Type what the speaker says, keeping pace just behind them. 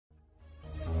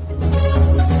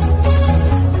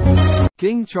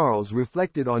King Charles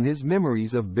reflected on his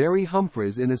memories of Barry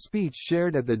Humphries in a speech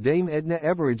shared at the Dame Edna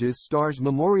Everage's Stars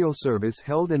Memorial Service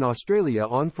held in Australia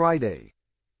on Friday.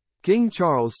 King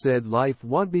Charles said life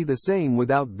won't be the same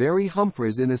without Barry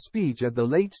Humphries in a speech at the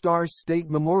late Stars State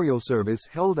Memorial Service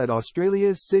held at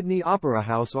Australia's Sydney Opera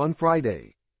House on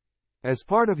Friday. As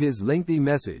part of his lengthy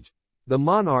message, the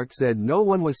monarch said no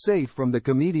one was safe from the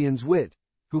comedian's wit,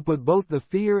 who put both the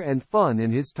fear and fun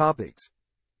in his topics.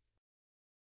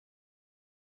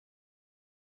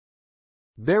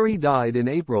 Barry died in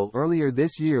April earlier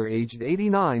this year aged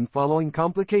 89 following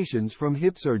complications from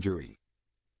hip surgery.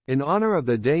 In honor of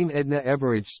the Dame Edna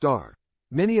Everage star,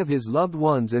 many of his loved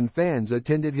ones and fans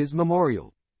attended his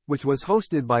memorial, which was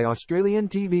hosted by Australian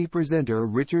TV presenter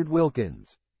Richard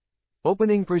Wilkins.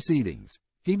 Opening proceedings,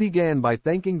 he began by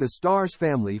thanking the star's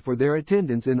family for their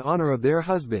attendance in honor of their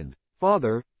husband,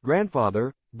 father,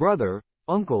 grandfather, brother,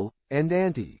 uncle, and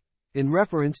auntie, in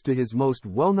reference to his most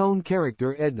well-known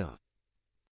character Edna.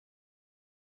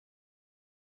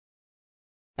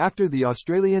 After the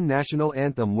Australian national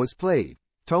anthem was played,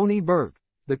 Tony Burke,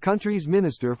 the country's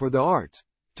Minister for the Arts,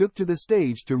 took to the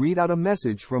stage to read out a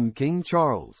message from King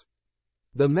Charles.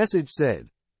 The message said,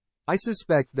 "I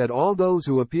suspect that all those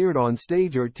who appeared on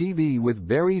stage or TV with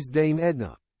Barry's Dame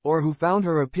Edna, or who found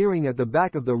her appearing at the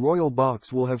back of the royal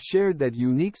box will have shared that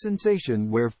unique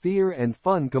sensation where fear and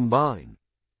fun combine.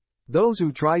 Those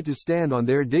who tried to stand on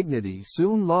their dignity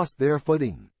soon lost their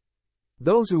footing.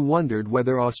 Those who wondered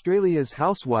whether Australia's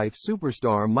housewife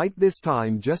superstar might this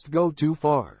time just go too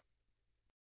far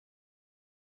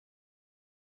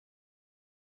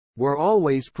were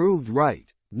always proved right.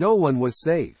 No one was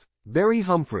safe. Barry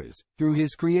Humphries, through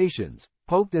his creations,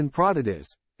 poked and prodded us,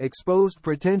 exposed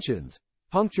pretensions,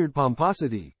 punctured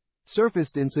pomposity,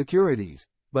 surfaced insecurities,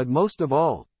 but most of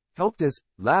all, helped us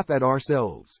laugh at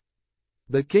ourselves."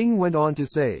 The king went on to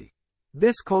say,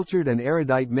 "This cultured and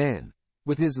erudite man,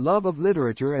 with his love of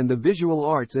literature and the visual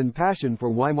arts and passion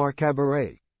for Weimar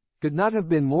cabaret, could not have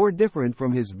been more different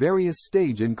from his various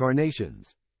stage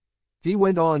incarnations." He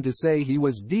went on to say he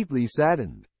was deeply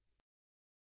saddened,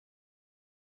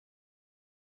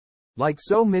 like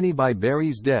so many, by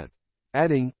Barry's death,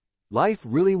 adding, "Life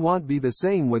really won't be the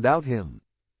same without him.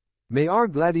 May our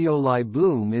gladioli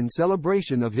bloom in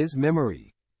celebration of his memory."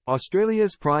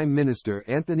 Australia's Prime Minister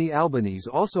Anthony Albanese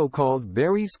also called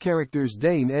Barry's characters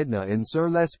Dame Edna and Sir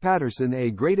Les Patterson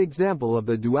a great example of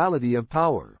the duality of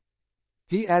power.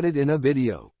 He added in a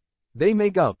video, "They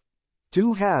make up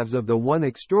two halves of the one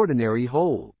extraordinary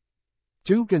whole.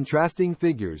 Two contrasting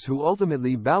figures who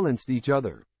ultimately balanced each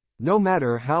other, no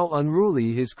matter how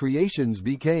unruly his creations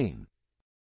became."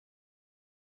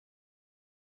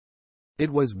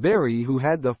 It was Barry who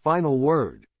had the final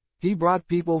word. He brought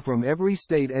people from every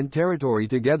state and territory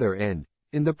together and,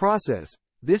 in the process,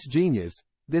 this genius,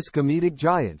 this comedic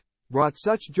giant, brought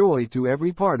such joy to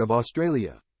every part of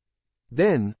Australia.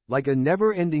 Then, like a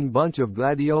never-ending bunch of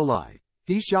gladioli,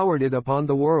 he showered it upon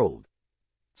the world.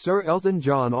 Sir Elton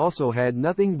John also had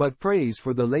nothing but praise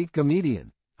for the late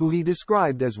comedian, who he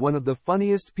described as one of the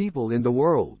funniest people in the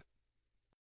world.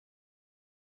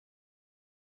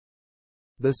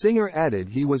 The singer added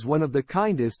he was one of the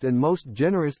kindest and most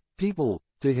generous people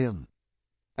to him.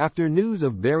 After news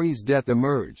of Barry's death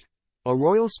emerged, a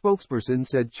royal spokesperson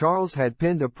said Charles had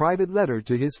penned a private letter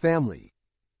to his family.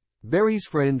 Barry's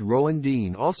friend Rowan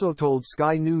Dean also told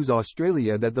Sky News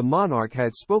Australia that the monarch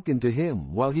had spoken to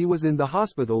him while he was in the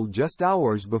hospital just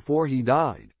hours before he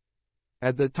died.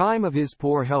 At the time of his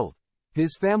poor health,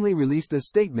 his family released a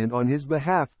statement on his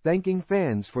behalf thanking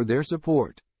fans for their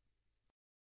support.